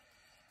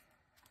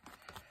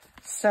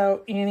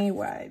 So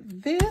anyway,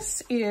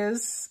 this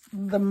is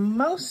the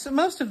most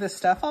of this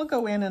stuff. I'll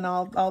go in and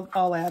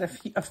I'll add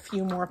a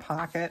few more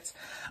pockets.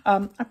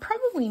 I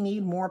probably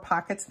need more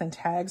pockets than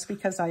tags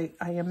because I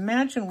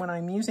imagine when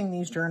I'm using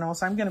these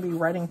journals, I'm going to be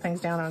writing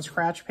things down on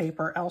scratch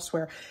paper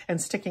elsewhere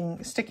and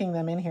sticking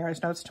them in here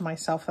as notes to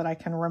myself that I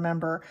can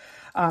remember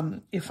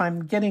if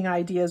I'm getting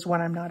ideas when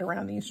I'm not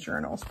around these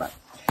journals. But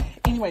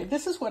anyway,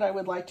 this is what I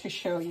would like to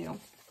show you.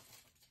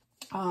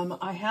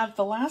 I have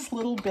the last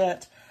little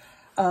bit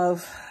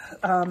of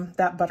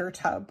that butter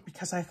tub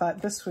because I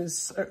thought this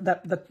was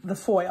the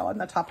foil on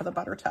the top of the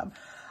butter tub.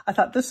 I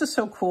thought this is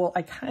so cool.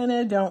 I kind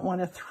of don't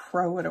want to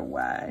throw it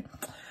away.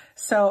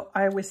 So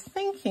I was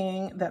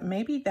thinking that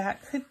maybe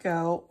that could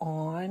go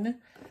on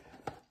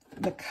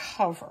the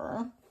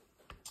cover.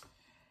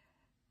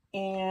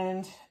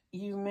 And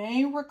you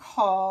may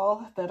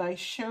recall that I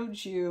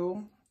showed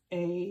you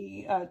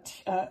a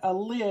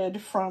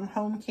lid from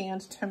Home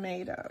Canned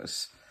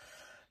Tomatoes.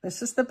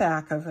 This is the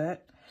back of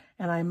it.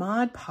 And I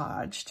Mod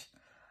Podged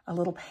a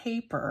little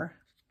paper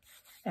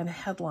and a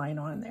headline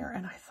on there.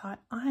 And I thought,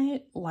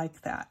 I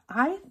like that.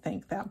 I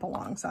think that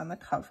belongs on the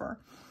cover.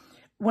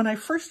 When I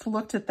first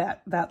looked at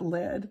that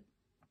lid,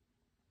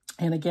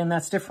 and again,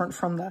 that's different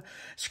from the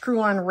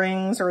screw-on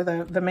rings or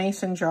the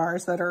mason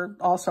jars that are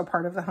also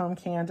part of the Home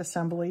Canned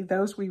assembly.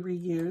 Those we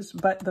reuse,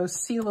 but those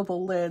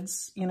sealable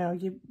lids, you know,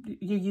 you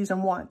use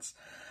them once.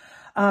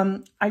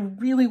 I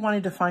really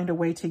wanted to find a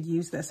way to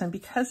use this, and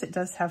because it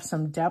does have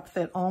some depth,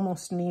 it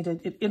almost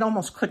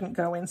couldn't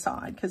go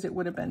inside because it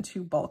would have been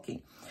too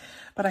bulky.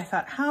 But I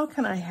thought, how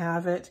can I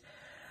have it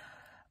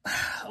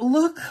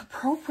look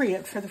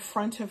appropriate for the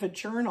front of a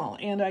journal?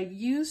 And I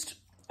used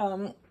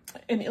an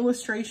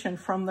illustration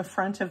from the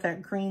front of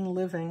that Green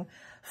Living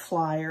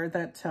flyer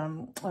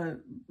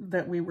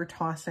that we were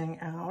tossing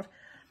out,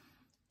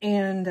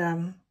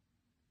 and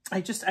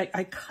I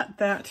cut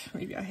that.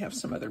 Maybe I have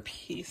some other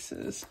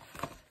pieces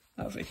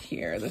of it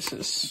here. This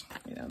is,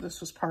 you know, this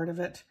was part of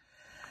it.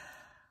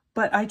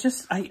 But I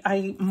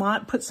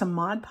put some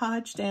Mod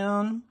Podge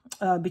down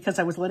because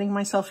I was letting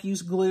myself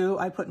use glue.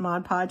 I put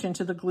Mod Podge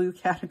into the glue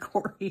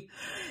category,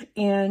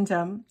 and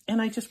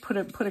I just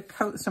put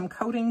some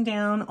coating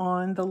down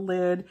on the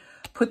lid,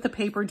 put the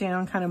paper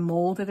down, kind of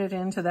molded it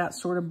into that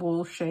sort of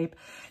bowl shape,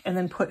 and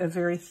then put a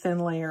very thin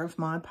layer of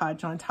Mod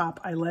Podge on top.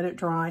 I let it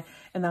dry,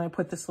 and then I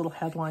put this little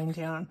headline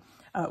down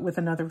with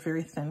another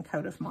very thin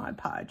coat of Mod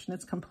Podge, and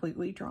it's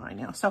completely dry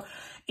now. So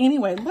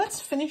anyway, let's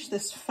finish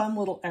this fun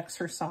little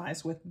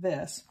exercise with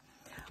this.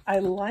 I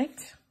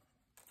liked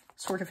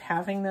sort of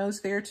having those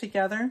there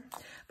together,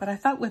 but I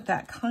thought with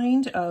that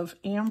kind of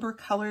amber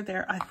color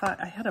there, I thought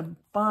I had a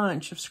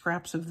bunch of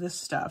scraps of this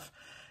stuff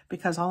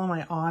because all of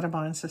my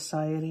Audubon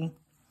Society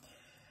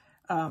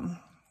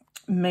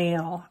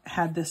mail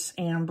had this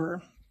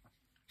amber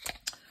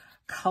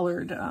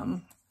colored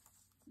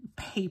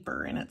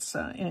paper in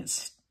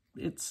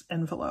its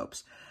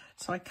envelopes.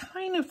 So I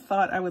kind of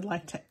thought I would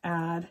like to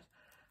add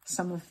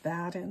some of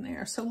that in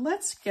there. So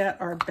let's get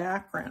our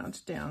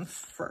background down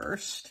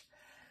first,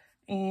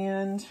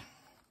 and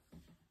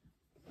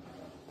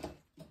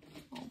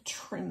I'll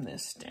trim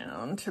this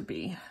down to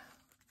be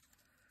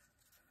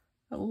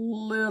a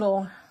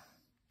little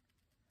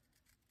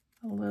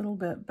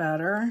bit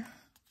better.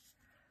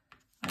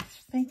 I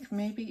think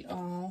maybe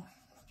I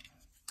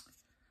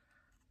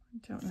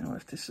don't know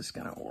if this is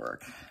going to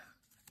work.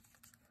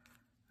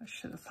 I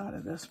should have thought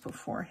of this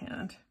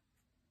beforehand.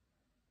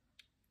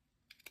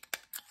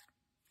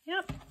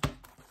 Yep.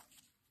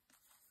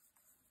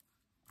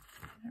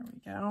 There we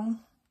go.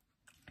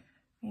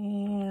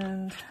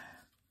 And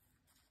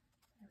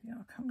maybe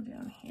I'll come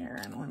down here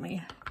and let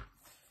me...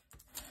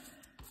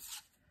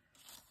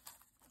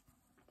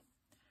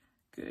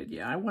 Good,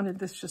 yeah, I wanted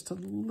this just a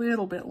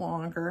little bit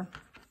longer.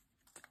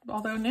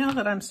 Although now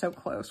that I'm so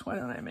close, why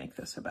don't I make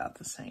this about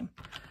the same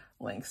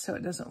length so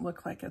it doesn't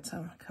look like it's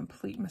a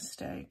complete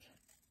mistake.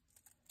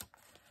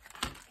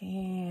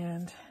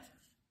 And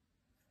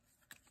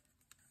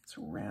let's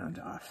round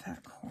off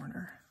that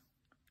corner.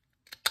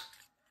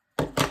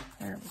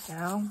 There we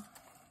go.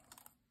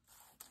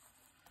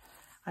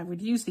 I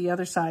would use the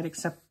other side,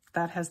 except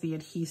that has the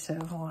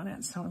adhesive on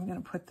it. So I'm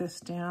going to put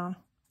this down.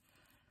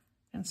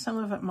 And some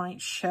of it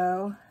might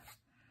show.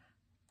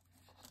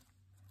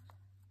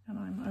 And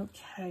I'm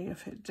okay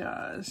if it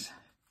does.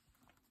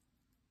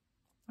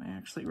 I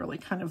actually really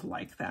kind of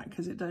like that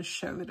because it does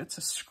show that it's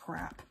a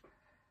scrap.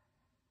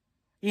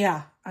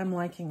 Yeah, I'm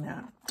liking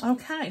that.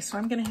 Okay, so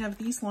I'm going to have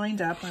these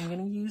lined up. I'm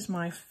going to use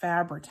my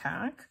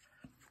Fabri-Tac.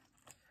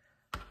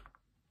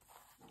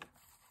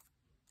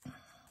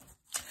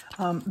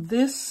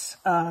 This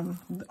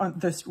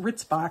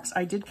Ritz box,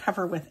 I did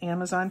cover with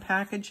Amazon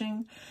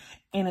packaging,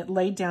 and it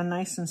laid down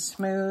nice and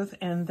smooth.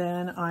 And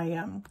then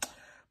I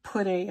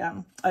put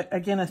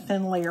again, a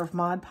thin layer of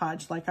Mod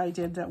Podge like I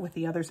did with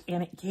the others,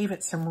 and it gave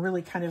it some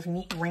really kind of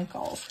neat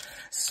wrinkles.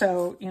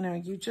 So, you know,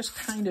 you just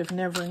kind of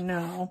never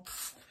know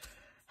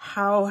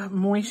how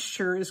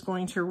moisture is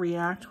going to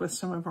react with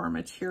some of our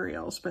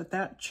materials, but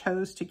that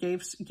chose to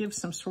give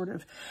some sort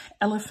of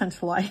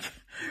elephant-like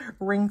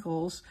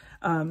wrinkles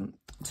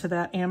to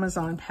that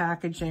Amazon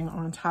packaging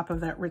on top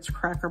of that Ritz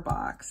cracker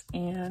box.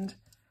 And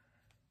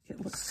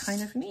it looks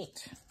kind of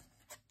neat.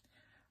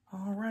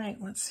 All right,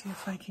 let's see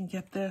if I can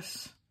get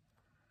this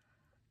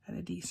at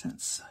a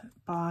decent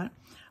spot.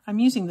 I'm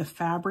using the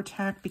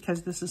Fabri-Tac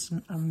because this is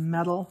a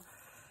metal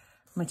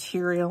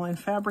material, and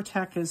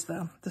Fabri-Tac is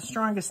the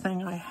strongest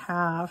thing I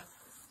have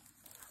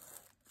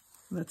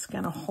that's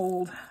going to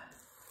hold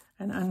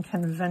an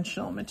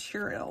unconventional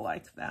material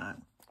like that.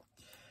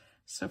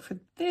 So for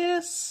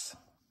this,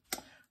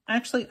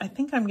 actually, I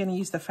think I'm going to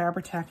use the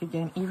Fabri-Tac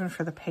again, even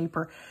for the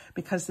paper,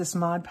 because this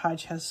Mod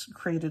Podge has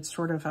created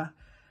sort of a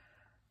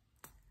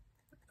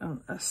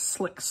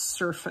slick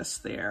surface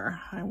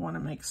there. I want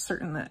to make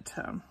certain that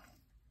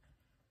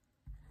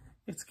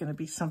it's going to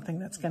be something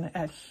that's going to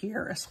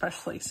adhere,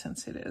 especially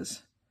since it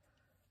is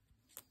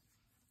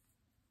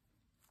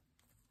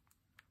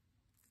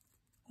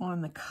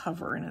on the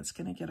cover and it's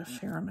going to get a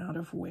fair amount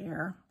of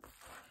wear.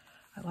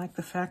 I like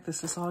the fact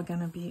this is all going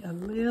to be a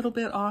little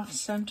bit off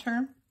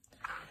center.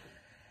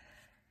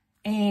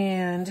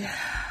 And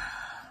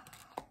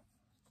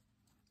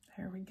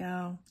there we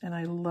go. And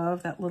I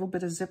love that little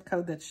bit of zip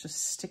code that's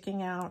just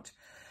sticking out,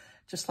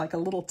 just like a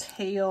little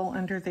tail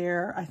under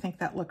there. I think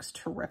that looks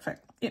terrific.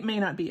 It may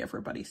not be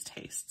everybody's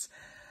tastes,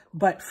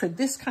 but for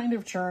this kind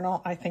of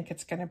journal, I think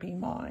it's going to be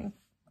mine.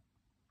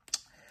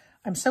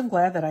 I'm so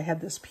glad that I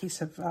had this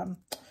piece of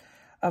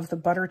the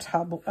butter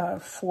tub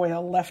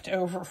foil left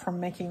over from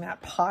making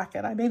that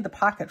pocket. I made the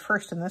pocket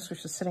first, and this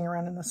was just sitting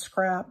around in the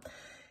scrap.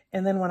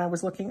 And then when I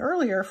was looking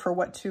earlier for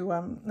what to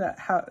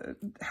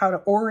how to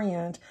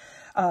orient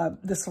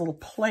this little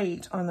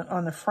plate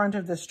on the front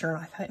of this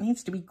journal, I thought it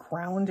needs to be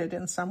grounded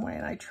in some way.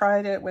 And I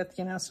tried it with,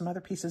 you know, some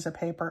other pieces of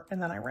paper,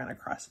 and then I ran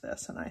across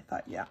this, and I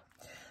thought, yeah,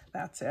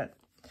 that's it.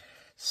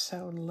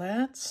 So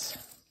let's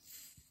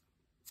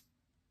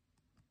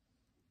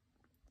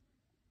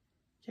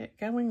get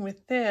going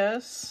with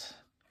this.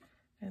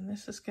 And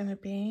this is going to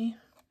be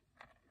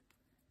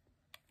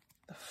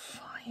the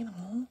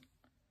final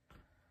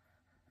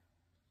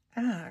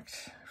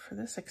act for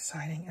this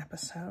exciting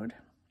episode.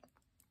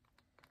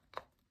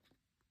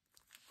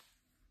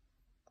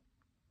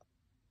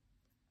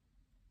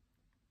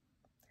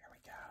 There we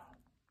go.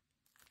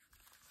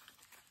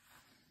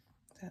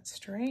 That's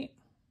straight.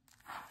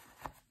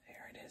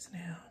 There it is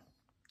now.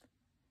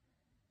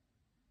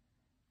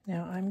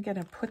 Now I'm going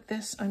to put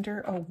this under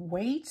a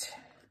weight,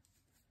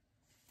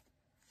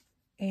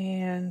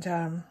 and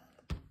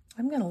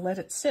I'm going to let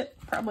it sit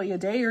probably a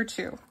day or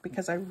two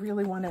because I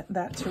really want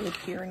that to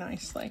adhere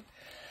nicely.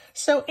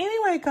 So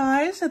anyway,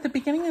 guys, at the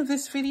beginning of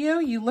this video,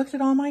 you looked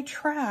at all my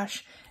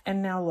trash,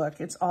 and now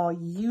look, it's all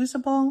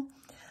usable.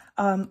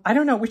 I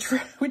don't know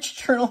which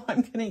journal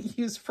I'm going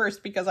to use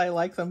first because I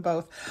like them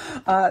both.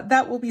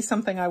 That will be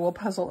something I will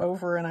puzzle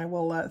over and I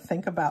will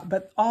think about.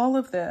 But all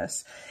of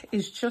this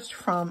is just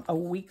from a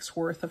week's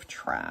worth of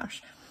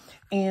trash.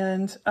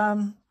 And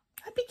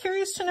I'd be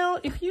curious to know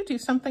if you do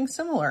something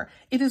similar.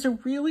 It is a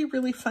really,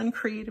 really fun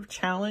creative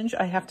challenge.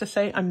 I have to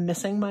say I'm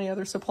missing my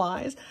other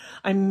supplies.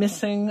 I'm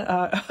missing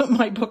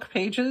my book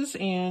pages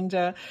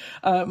and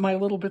my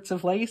little bits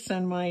of lace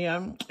and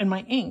my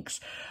inks.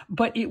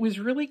 But it was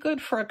really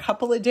good for a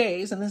couple of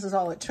days, and this is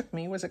all it took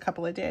me, was a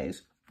couple of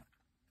days.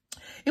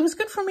 It was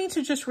good for me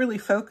to just really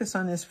focus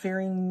on this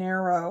very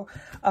narrow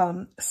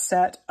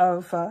set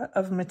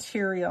of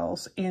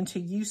materials and to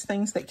use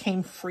things that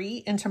came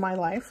free into my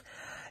life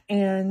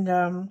and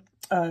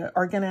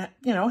are gonna,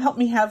 you know, help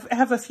me have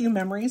a few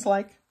memories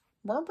like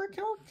Barbara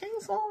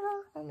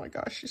Kingsolver. Oh my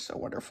gosh, she's so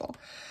wonderful.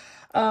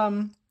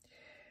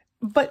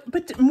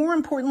 But more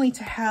importantly,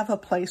 to have a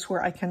place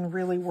where I can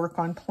really work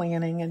on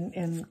planning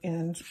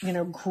and you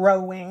know,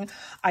 growing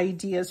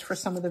ideas for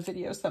some of the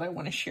videos that I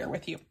want to share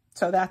with you.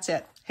 So that's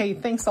it. Hey,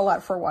 thanks a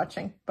lot for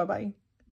watching. Bye-bye.